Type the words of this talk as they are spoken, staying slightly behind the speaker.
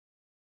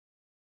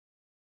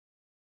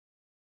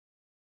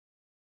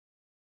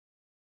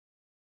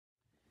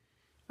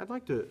I'd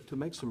like to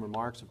make some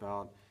remarks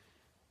about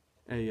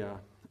a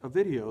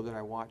video that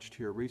I watched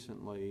here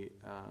recently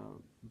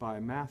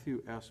by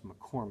Matthew S.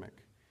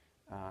 McCormick.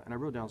 And I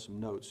wrote down some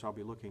notes, so I'll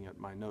be looking at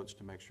my notes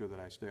to make sure that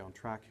I stay on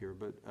track here.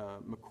 But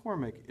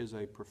McCormick is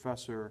a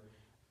professor,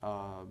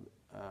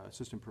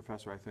 assistant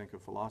professor, I think,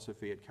 of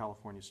philosophy at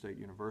California State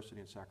University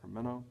in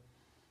Sacramento.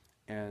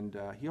 And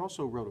he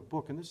also wrote a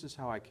book, and this is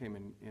how I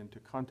came into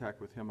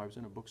contact with him. I was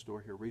in a bookstore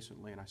here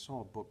recently, and I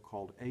saw a book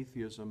called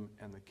Atheism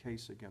and the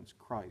Case Against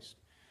Christ,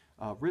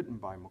 written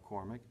by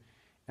McCormick.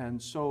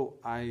 And so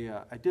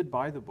I did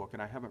buy the book,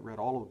 and I haven't read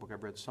all of the book.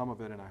 I've read some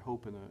of it, and I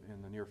hope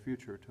in the near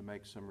future to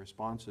make some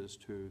responses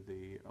to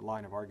the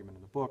line of argument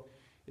in the book.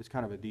 It's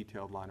kind of a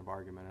detailed line of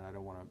argument, and I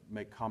don't want to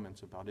make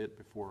comments about it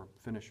before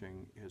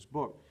finishing his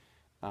book.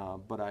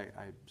 But I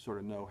sort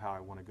of know how I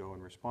want to go in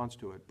response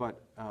to it.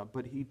 But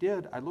he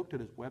did, I looked at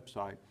his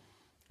website,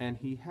 and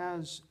he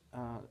has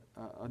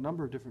a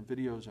number of different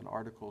videos and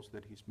articles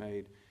that he's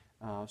made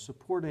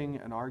supporting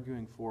and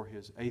arguing for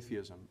his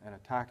atheism and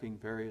attacking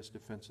various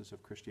defenses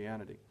of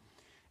Christianity.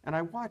 And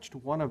I watched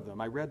one of them.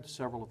 I read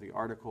several of the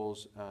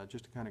articles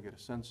just to kind of get a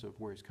sense of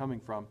where he's coming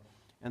from.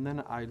 And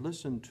then I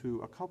listened to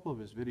a couple of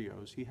his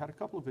videos. He had a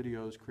couple of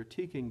videos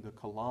critiquing the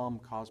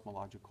Kalam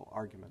Cosmological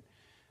Argument,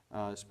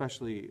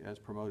 especially as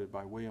promoted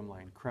by William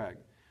Lane Craig.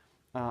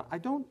 I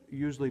don't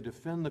usually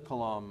defend the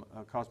Kalam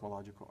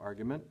cosmological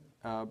argument,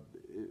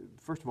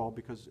 first of all,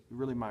 because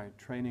really my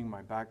training,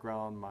 my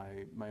background,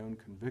 my own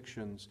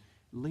convictions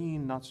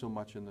lean not so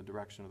much in the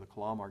direction of the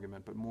Kalam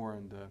argument, but more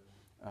in the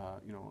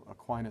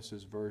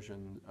Aquinas's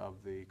version of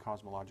the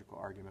cosmological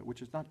argument,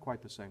 which is not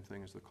quite the same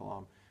thing as the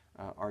Kalam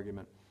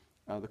argument.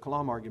 The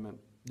Kalam argument,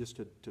 just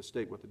to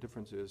state what the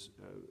difference is,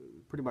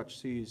 pretty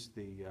much sees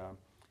the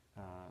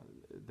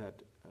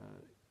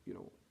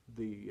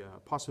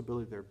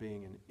possibility of there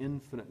being an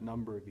infinite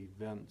number of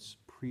events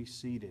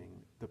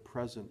preceding the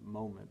present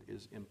moment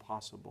is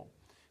impossible.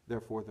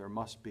 Therefore, there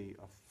must be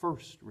a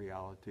first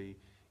reality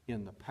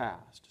in the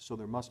past. So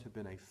there must have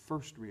been a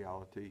first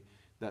reality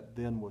that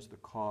then was the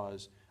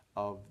cause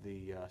of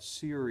the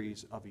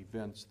series of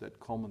events that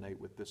culminate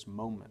with this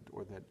moment,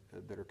 or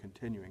that are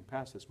continuing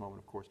past this moment,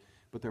 of course.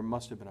 But there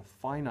must have been a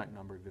finite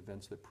number of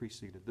events that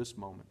preceded this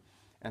moment.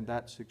 And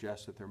that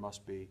suggests that there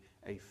must be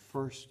an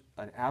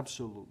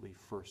absolutely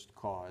first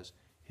cause,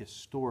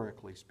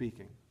 historically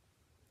speaking.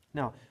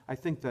 Now, I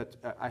think that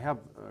I have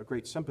a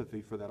great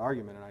sympathy for that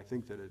argument, and I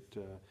think that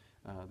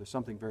there's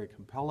something very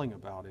compelling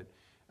about it.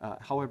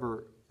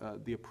 However,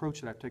 the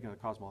approach that I've taken to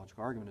the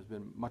cosmological argument has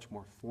been much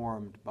more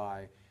formed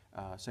by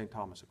St.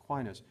 Thomas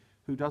Aquinas,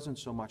 who doesn't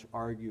so much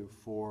argue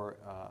for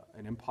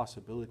an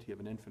impossibility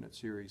of an infinite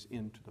series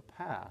into the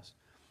past,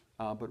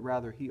 but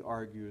rather he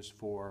argues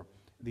for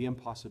the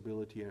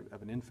impossibility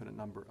of an infinite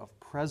number of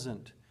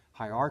present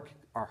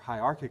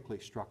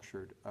hierarchically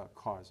structured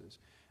causes.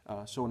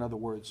 So in other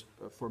words,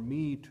 for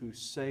me to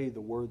say the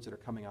words that are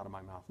coming out of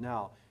my mouth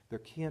now, there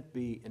can't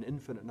be an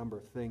infinite number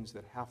of things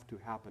that have to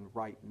happen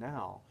right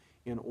now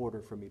in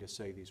order for me to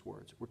say these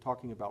words. We're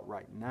talking about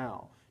right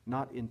now,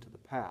 not into the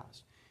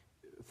past.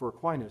 For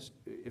Aquinas,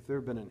 if there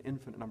have been an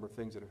infinite number of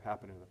things that have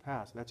happened in the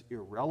past, that's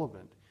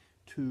irrelevant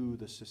to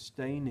the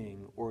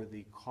sustaining or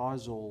the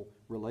causal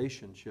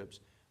relationships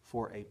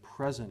for a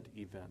present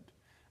event.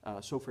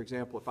 So for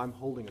example, if I'm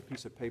holding a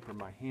piece of paper in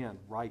my hand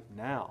right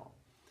now,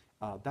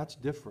 that's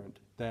different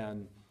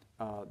than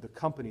the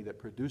company that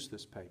produced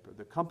this paper.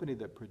 The company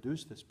that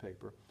produced this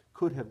paper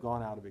could have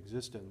gone out of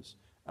existence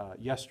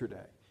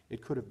yesterday.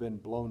 It could have been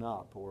blown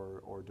up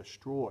or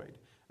destroyed.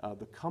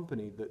 The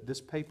company,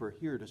 this paper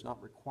here does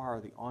not require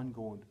the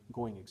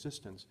ongoing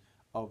existence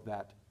of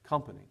that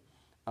company.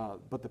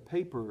 But the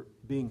paper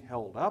being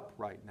held up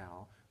right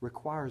now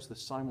requires the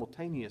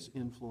simultaneous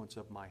influence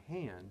of my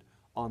hand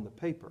on the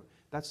paper.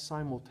 That's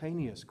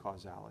simultaneous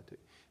causality.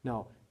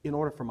 Now, in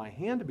order for my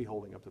hand to be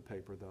holding up the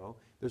paper, though,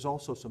 there's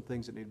also some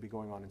things that need to be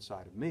going on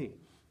inside of me.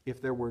 If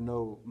there were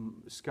no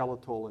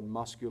skeletal and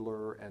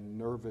muscular and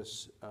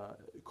nervous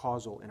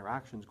causal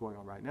interactions going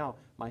on right now,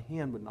 my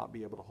hand would not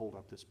be able to hold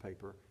up this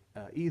paper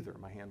either.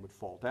 My hand would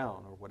fall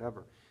down or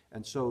whatever.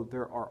 And so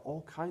there are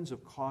all kinds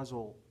of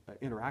causal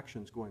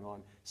interactions going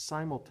on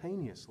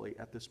simultaneously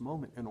at this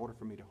moment in order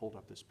for me to hold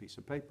up this piece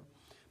of paper.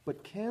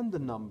 But can the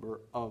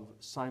number of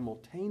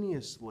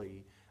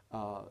simultaneously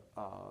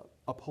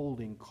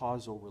upholding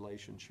causal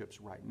relationships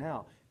right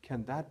now,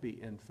 can that be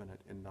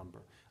infinite in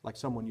number? Like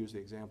someone used the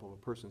example of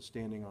a person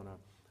standing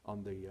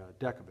on the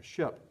deck of a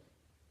ship.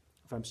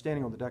 If I'm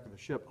standing on the deck of a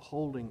ship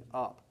holding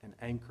up an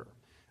anchor,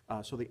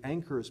 so the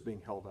anchor is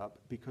being held up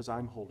because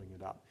I'm holding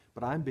it up,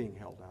 but I'm being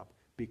held up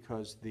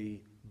because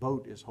the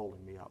boat is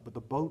holding me up, but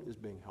the boat is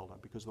being held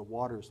up because the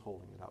water is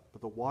holding it up,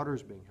 but the water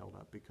is being held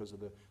up because of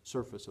the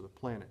surface of the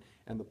planet,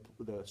 and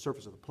the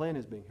surface of the planet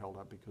is being held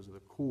up because of the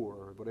core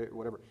or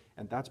whatever,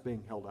 and that's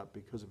being held up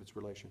because of its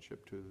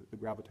relationship to the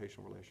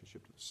gravitational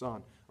relationship to the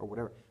sun or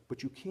whatever.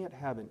 But you can't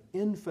have an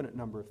infinite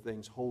number of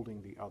things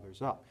holding the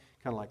others up,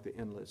 kind of like the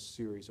endless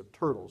series of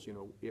turtles,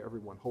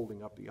 everyone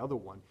holding up the other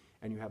one,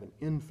 and you have an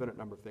infinite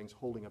number of things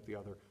holding up the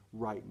other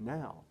right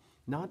now.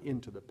 not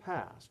into the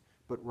past,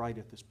 but right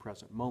at this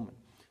present moment.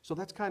 So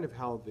that's kind of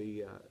how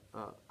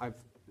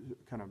I've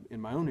kind of,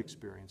 in my own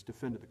experience,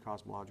 defended the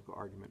cosmological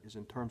argument, is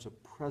in terms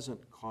of present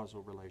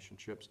causal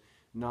relationships,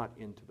 not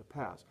into the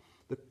past.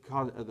 The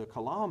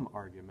Kalam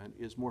argument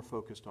is more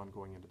focused on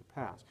going into the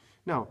past.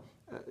 Now,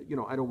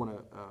 I don't want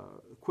to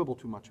quibble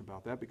too much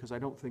about that, because I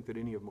don't think that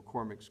any of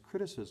McCormick's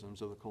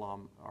criticisms of the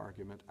Kalam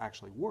argument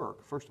actually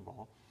work, first of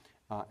all.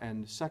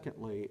 And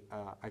secondly,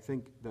 I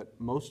think that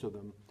most of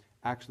them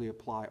actually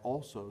apply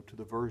also to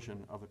the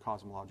version of the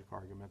cosmological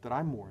argument that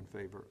I'm more in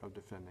favor of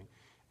defending.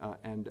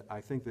 And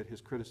I think that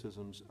his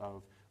criticisms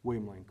of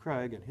William Lane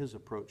Craig and his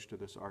approach to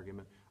this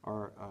argument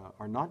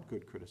are not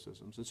good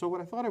criticisms. And so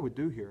what I thought I would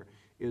do here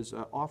is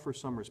offer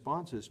some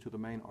responses to the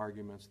main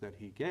arguments that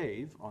he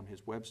gave on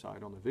his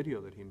website, on the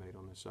video that he made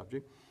on this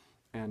subject,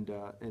 and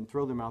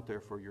throw them out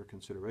there for your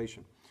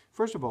consideration.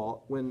 First of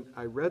all, when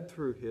I read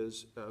through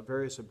his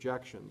various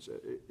objections,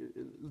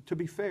 to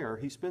be fair,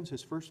 he spends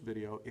his first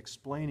video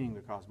explaining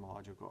the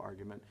cosmological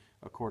argument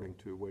according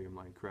to William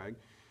Lane Craig.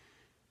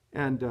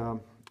 And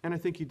I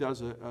think he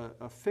does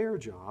a fair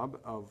job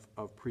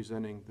of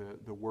presenting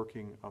the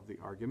working of the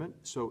argument.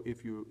 So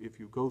if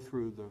you go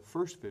through the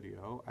first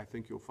video, I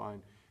think you'll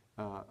find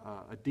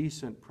a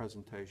decent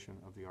presentation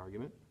of the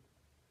argument.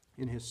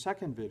 In his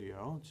second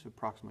video, it's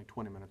approximately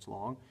 20 minutes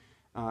long,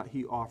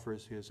 he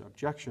offers his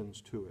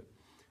objections to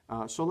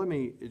it. So let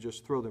me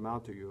just throw them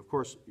out to you. Of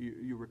course,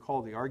 you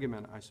recall the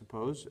argument, I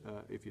suppose.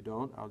 If you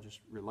don't, I'll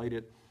just relate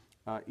it.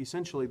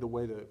 Essentially, the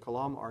way the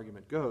Kalam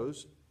argument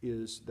goes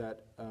is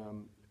that,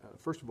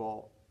 first of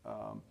all,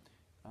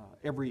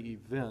 every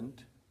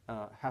event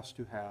has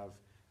to have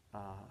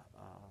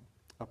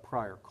a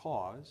prior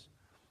cause.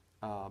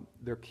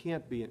 There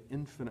can't be an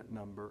infinite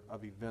number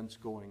of events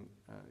going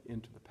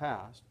into the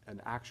past.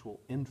 An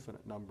actual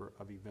infinite number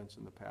of events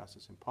in the past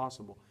is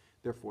impossible.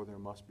 Therefore, there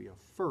must be a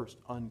first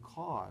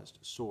uncaused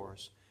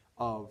source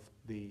of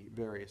the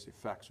various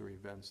effects or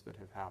events that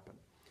have happened.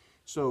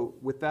 So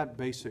with that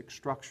basic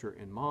structure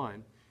in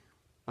mind,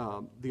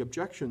 the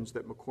objections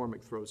that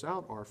McCormick throws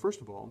out are,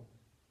 first of all,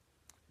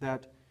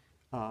 that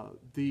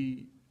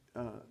the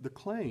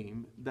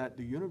claim that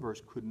the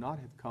universe could not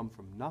have come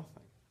from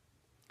nothing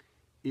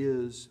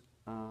is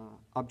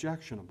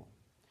objectionable.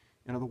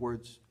 In other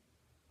words,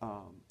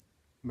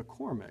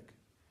 McCormick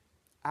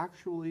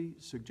actually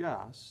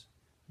suggests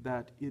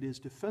that it is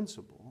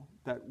defensible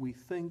that we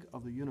think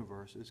of the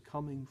universe as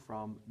coming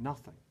from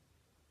nothing.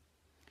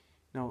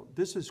 Now,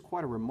 this is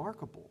quite a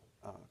remarkable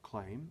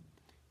claim,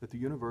 that the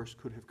universe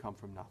could have come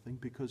from nothing,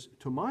 because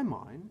to my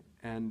mind,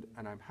 and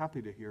I'm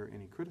happy to hear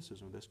any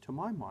criticism of this, to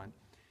my mind,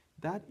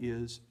 that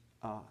is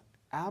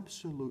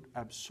absolute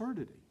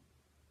absurdity.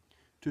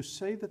 To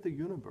say that the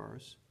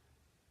universe,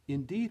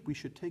 indeed we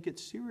should take it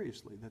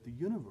seriously, that the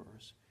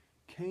universe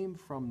came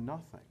from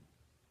nothing,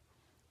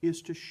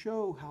 is to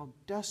show how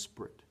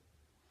desperate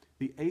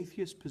the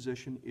atheist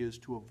position is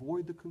to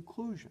avoid the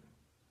conclusion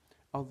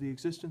of the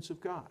existence of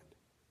God.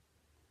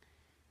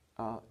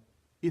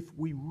 If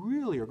we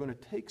really are going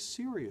to take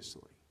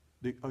seriously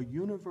a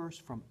universe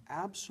from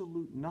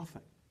absolute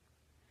nothing,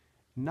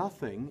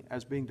 nothing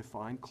as being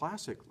defined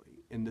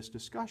classically in this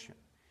discussion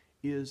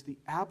is the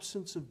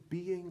absence of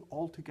being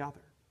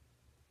altogether.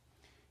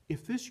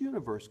 If this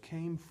universe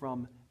came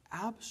from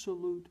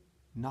absolute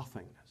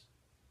nothingness,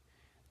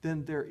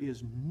 then there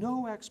is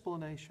no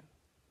explanation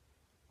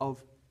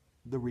of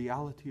the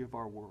reality of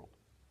our world.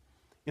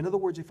 In other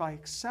words, if I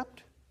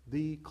accept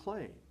the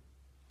claim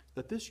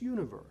that this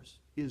universe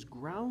is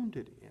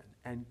grounded in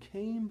and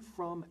came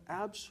from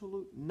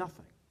absolute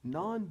nothing,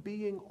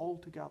 non-being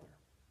altogether,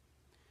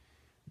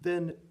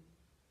 then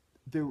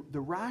the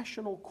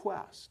rational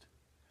quest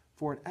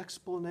for an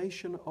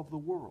explanation of the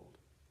world,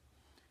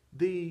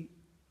 the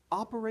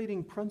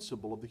operating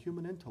principle of the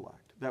human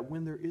intellect, that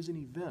when there is an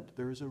event,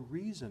 there is a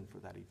reason for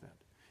that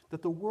event,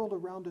 that the world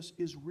around us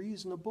is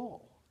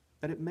reasonable,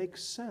 that it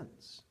makes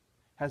sense,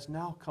 has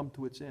now come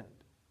to its end.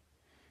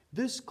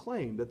 This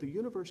claim that the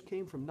universe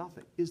came from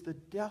nothing is the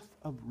death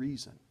of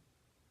reason.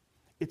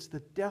 It's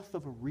the death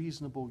of a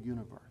reasonable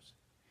universe.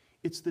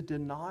 It's the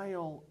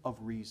denial of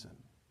reason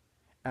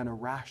and a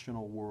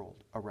rational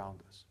world around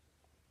us.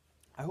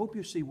 I hope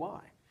you see why.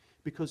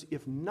 Because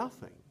if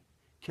nothing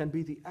can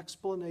be the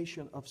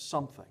explanation of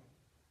something,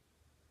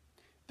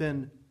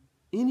 then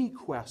any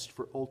quest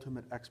for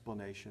ultimate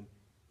explanation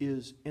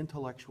is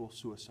intellectual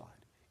suicide.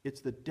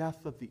 It's the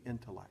death of the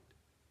intellect.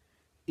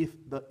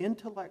 If the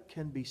intellect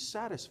can be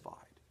satisfied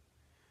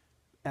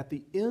at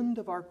the end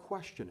of our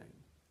questioning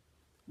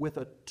with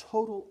a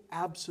total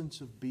absence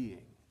of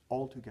being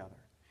altogether,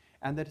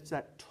 and that it's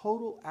that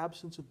total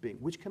absence of being,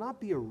 which cannot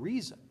be a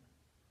reason,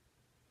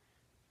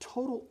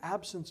 total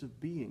absence of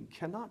being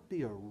cannot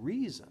be a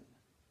reason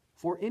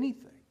for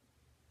anything,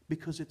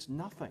 because it's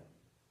nothing.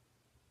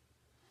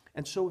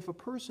 And so if a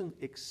person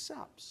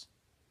accepts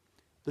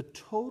the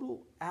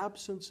total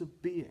absence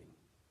of being,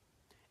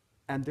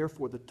 and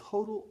therefore the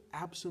total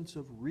absence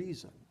of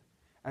reason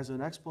as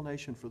an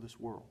explanation for this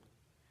world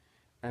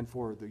and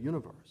for the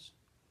universe,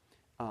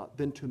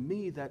 then to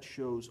me that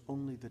shows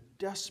only the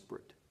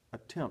desperate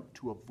attempt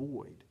to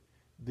avoid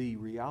the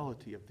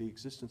reality of the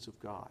existence of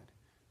God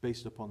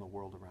based upon the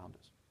world around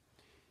us.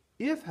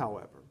 If,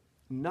 however,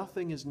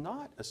 nothing is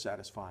not a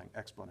satisfying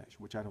explanation,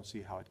 which I don't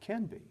see how it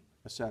can be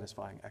a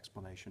satisfying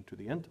explanation to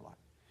the intellect,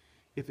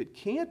 if it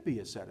can't be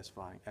a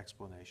satisfying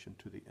explanation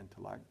to the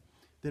intellect,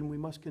 then we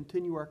must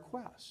continue our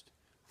quest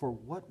for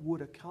what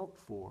would account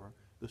for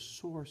the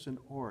source and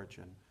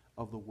origin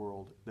of the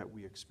world that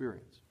we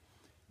experience.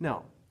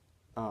 Now,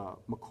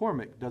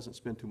 McCormick doesn't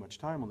spend too much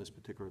time on this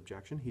particular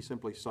objection. He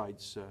simply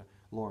cites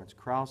Lawrence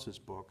Krauss's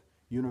book,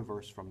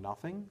 Universe from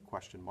Nothing, ?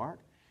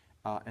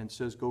 And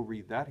says, go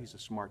read that. He's a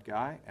smart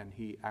guy, and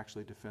he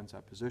actually defends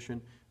that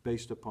position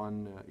based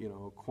upon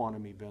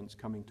quantum events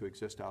coming to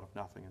exist out of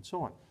nothing and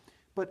so on.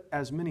 But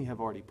as many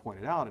have already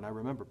pointed out, and I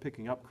remember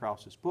picking up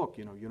Krauss's book,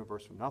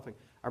 Universe from Nothing,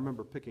 I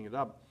remember picking it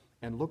up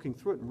and looking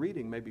through it and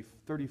reading maybe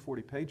 30,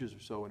 40 pages or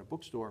so in a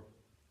bookstore.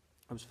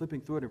 I was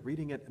flipping through it and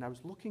reading it, and I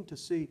was looking to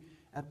see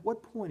at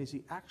what point is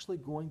he actually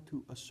going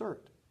to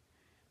assert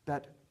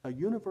that a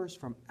universe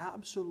from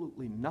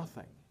absolutely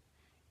nothing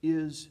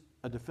is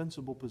a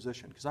defensible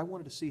position, because I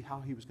wanted to see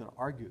how he was going to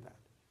argue that,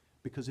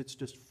 because it's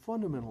just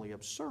fundamentally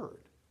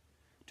absurd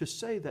to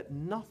say that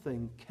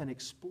nothing can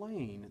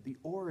explain the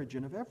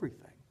origin of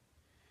everything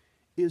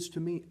is, to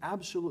me,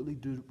 absolutely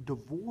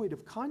devoid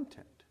of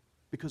content,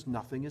 because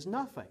nothing is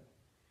nothing.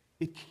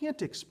 It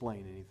can't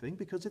explain anything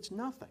because it's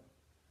nothing.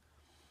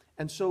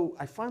 And so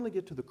I finally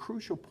get to the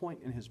crucial point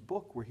in his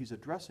book where he's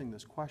addressing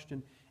this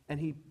question, and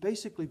he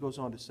basically goes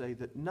on to say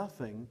that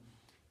nothing,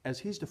 as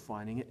he's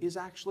defining it, is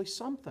actually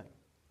something.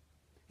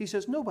 He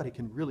says nobody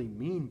can really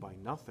mean by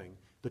nothing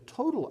the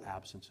total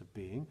absence of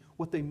being.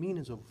 What they mean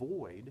is a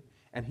void,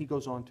 and he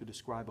goes on to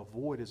describe a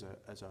void as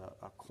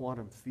a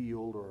quantum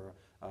field or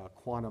a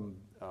quantum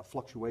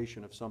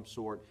fluctuation of some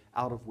sort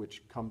out of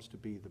which comes to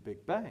be the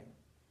Big Bang.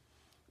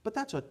 But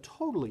that's a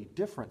totally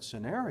different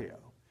scenario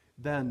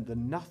than the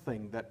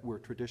nothing that we're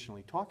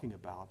traditionally talking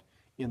about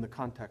in the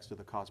context of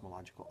the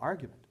cosmological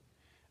argument.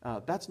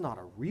 That's not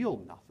a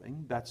real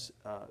nothing. That's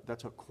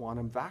a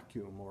quantum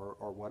vacuum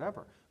or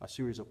whatever, a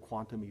series of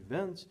quantum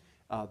events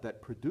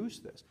that produce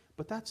this.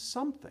 But that's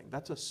something.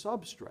 That's a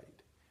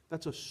substrate.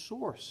 That's a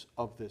source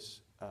of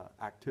this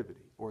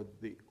activity or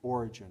the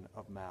origin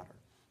of matter,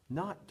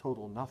 not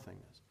total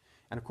nothingness.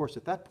 And of course,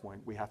 at that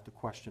point, we have to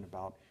question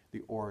about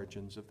the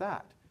origins of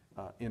that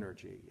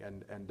energy,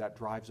 and that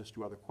drives us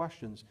to other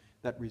questions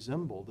that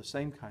resemble the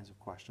same kinds of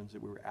questions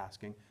that we were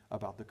asking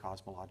about the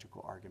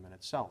cosmological argument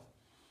itself.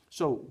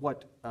 So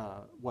what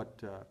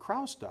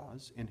Krauss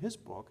does in his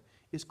book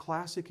is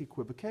classic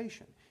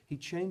equivocation. He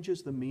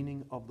changes the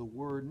meaning of the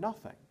word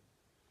nothing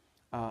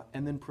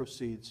and then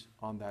proceeds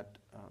on that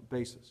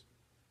basis.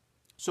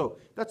 So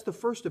that's the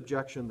first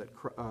objection that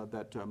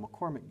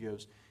McCormick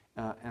gives,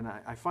 and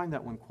I find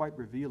that one quite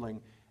revealing.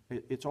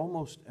 It's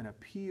almost an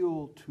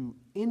appeal to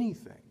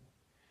anything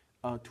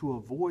to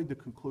avoid the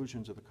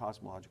conclusions of the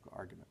cosmological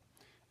argument.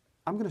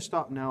 I'm going to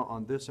stop now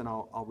on this, and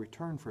I'll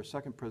return for a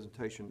second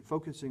presentation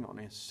focusing on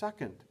a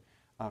second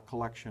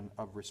collection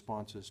of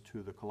responses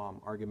to the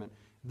Kalam argument.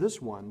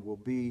 This one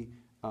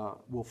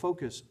will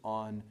focus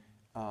on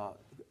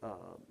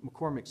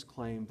McCormick's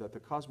claim that the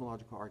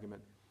cosmological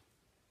argument,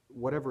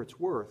 whatever it's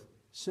worth,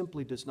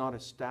 simply does not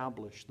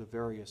establish the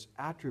various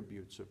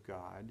attributes of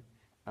God,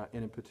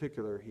 and in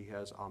particular he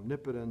has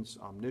omnipotence,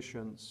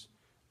 omniscience,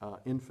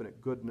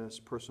 infinite goodness,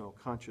 personal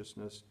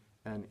consciousness,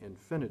 and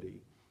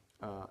infinity.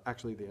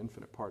 Actually, the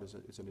infinite part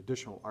is an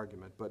additional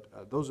argument, but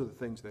those are the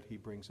things that he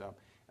brings up,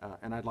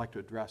 and I'd like to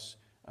address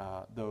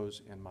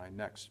those in my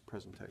next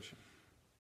presentation.